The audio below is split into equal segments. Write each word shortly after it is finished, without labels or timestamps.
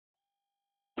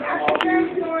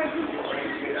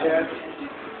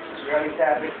Very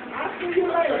happy. I'll see you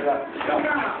later.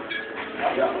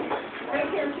 Yeah. Take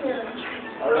care, kid.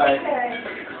 All right. Okay.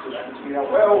 Yeah,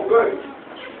 well, good.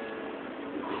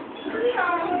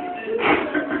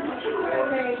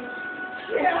 Okay.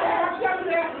 Yeah, I'll come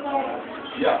that long.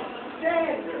 Yeah.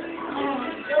 Dad,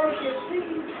 don't you see?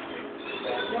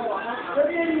 No, but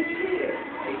then you see it.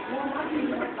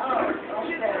 Oh,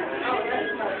 okay. Oh,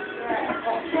 that's my strap.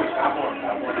 I'm on.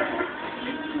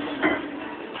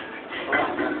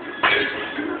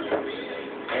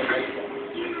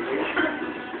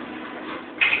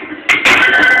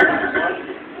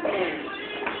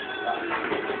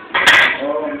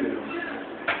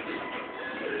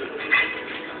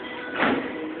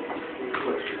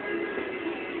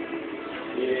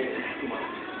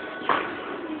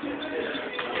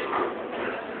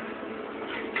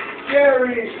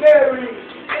 Sherry!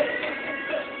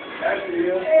 That's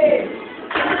you. Hey!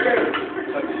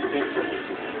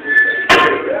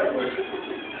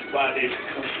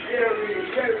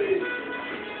 Sherry!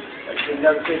 That's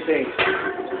another 15.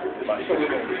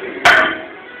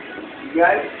 You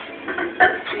got it?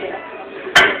 Yeah.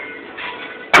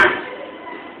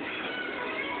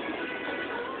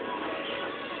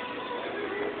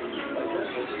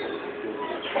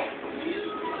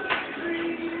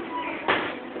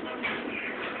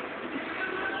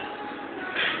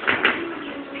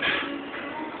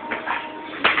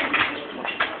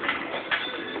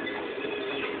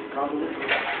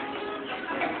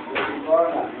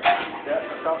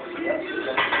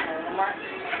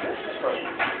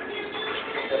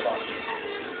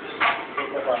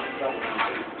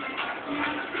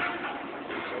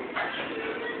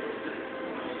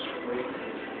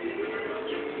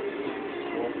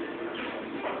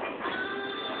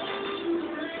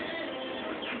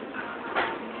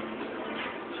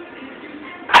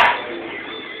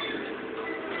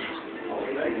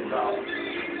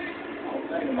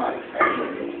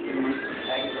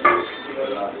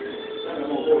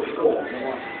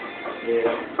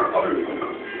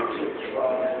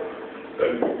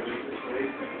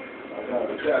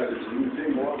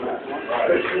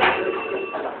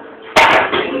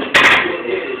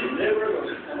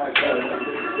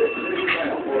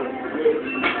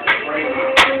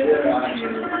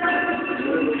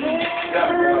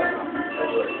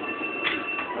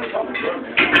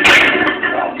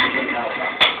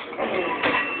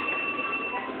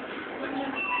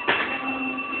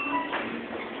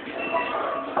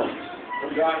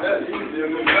 That's easy to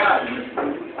drive.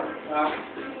 That's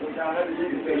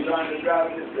easy to drive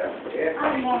yourself. Yeah.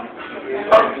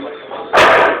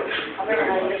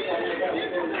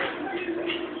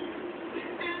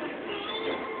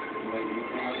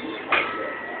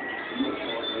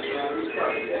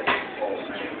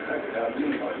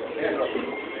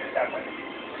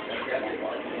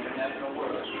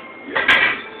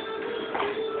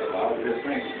 I was just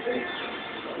thinking,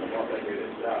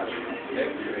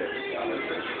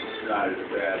 not as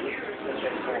bad.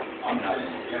 I'm not a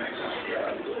mechanic.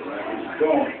 I'm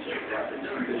going.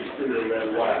 Just still a red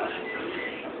wire.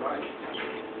 Right.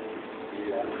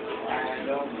 Yeah. I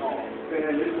don't know.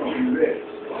 Man, it's going to be red.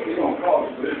 It's going to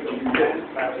cost, but it's going to be red.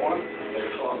 That one,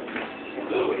 it's cost a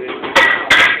little bit.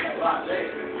 A lot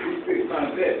there. We fixed my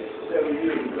bed 7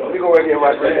 years ago. We go right here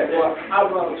right there. Well, I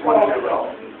run a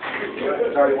 $12.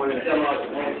 31 and Why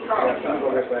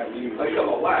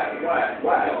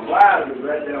is it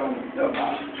right there on the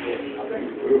somehow? I think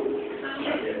it's true.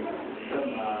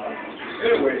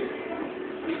 Anyway,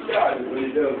 he charges when he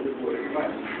does this with his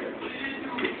money.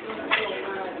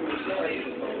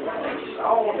 I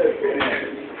don't want that pin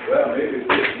in. Well, maybe it's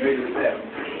this, maybe it's that.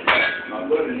 My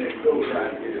buddy next door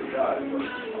trying to get his charge, but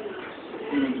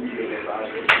he needs to get it out of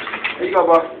it. Here you go,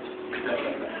 boy.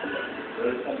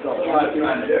 That's all. I'm not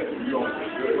trying to help you. You don't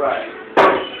do it right.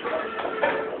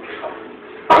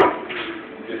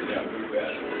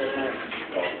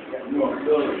 You want to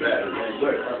build a battery, ain't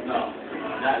good. No.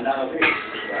 Not a big. I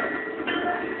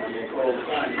mean, cold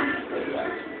sun.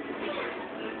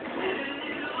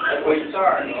 That's what you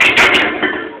start.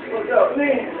 What's up,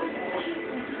 Lynn?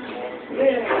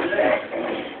 Lynn's the man.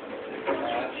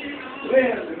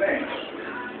 Lynn's the man.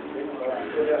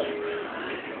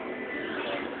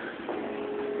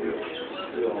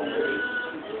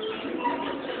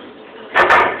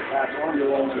 That's one you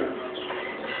want to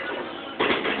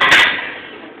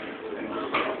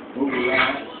move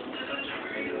around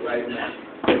right now.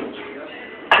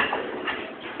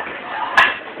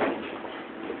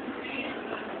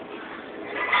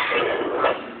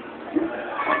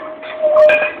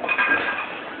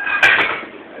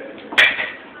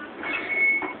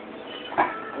 I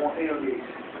want 8 of these.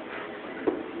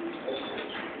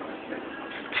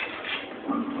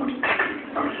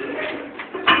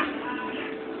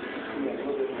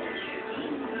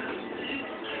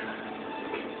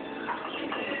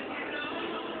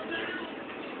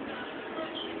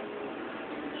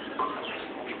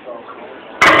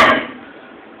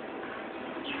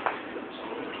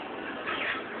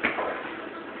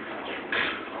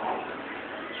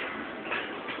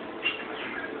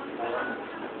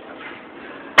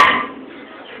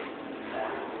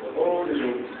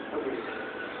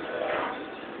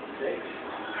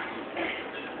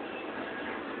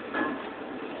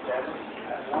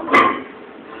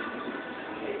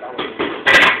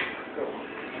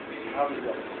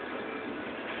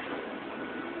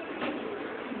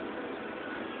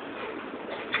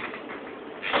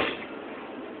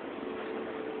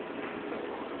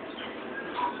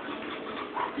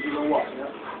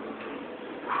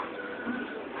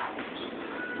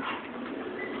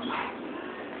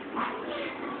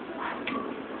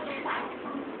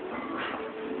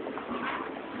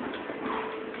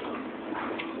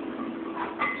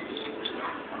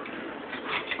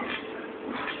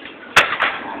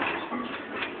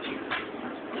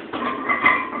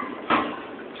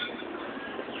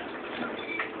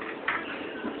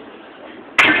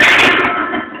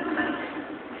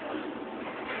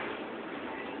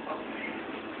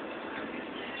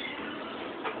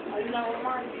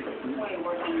 mine. We ain't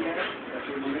working there.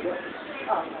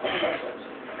 Oh,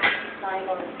 I ain't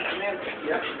gonna remember.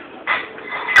 Yeah.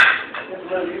 Just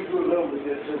let you do a little bit of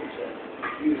this too, so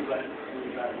use that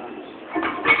money.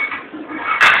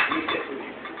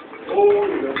 Oh,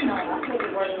 you go. No, I could be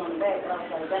working on the back, but I was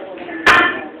like, that wasn't gonna be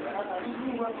bad. I was like,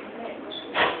 you work on the back.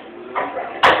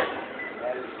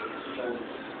 That is so,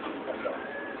 that's all.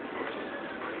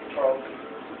 Charles.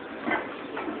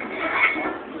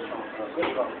 Good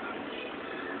call.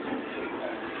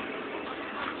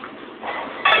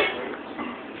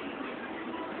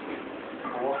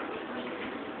 Four.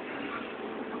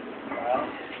 Five.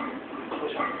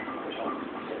 Push on, push on.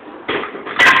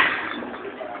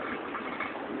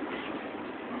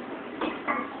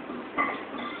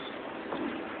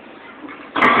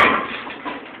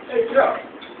 Hey, Chuck.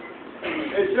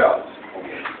 Hey, Chuck.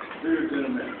 Okay. Do this in a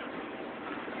minute.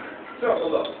 Chuck,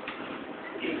 look.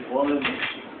 One minute.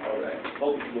 All right.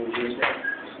 Hold it, move this down.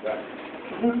 Right.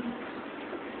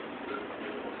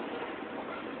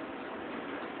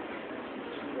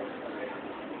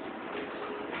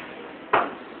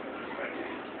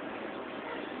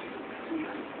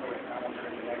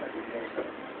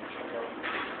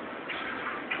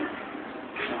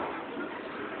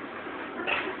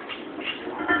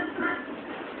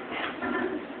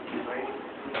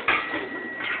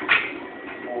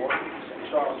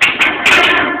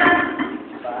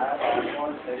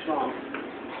 Stay strong.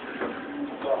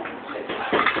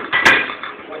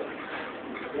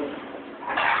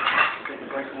 Take a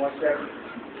break for 1 second.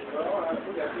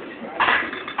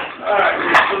 All right.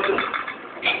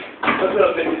 What's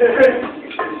up, baby?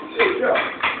 Hey, Joe.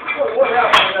 What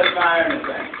happened on that Miami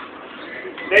thing?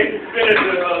 They suspended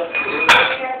the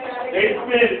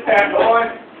tackle.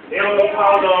 They don't know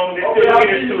how long. They still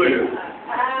getting to it.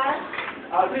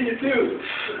 I'll see you too.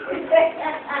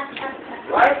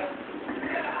 Right?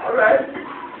 All right.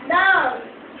 No,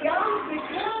 y'all be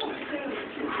close to.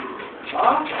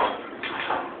 Huh?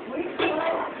 We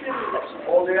close to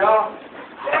Oh, they are?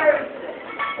 Thursday.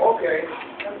 Okay.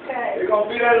 Okay. It's gonna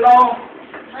be that long?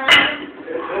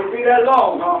 It'll be that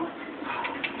long, huh?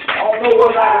 I don't know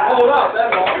whether I can hold out that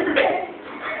long.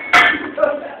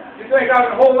 You think I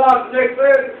can hold out the next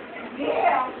Thursday?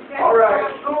 Yeah. All right.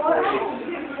 What's going on?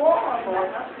 It's warm.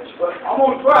 But I'm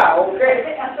gonna try, okay?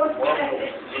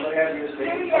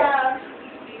 See ya.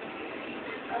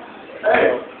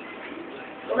 Hey,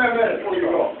 come here a minute before you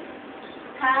go.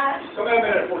 Huh? Come here a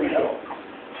minute before you go.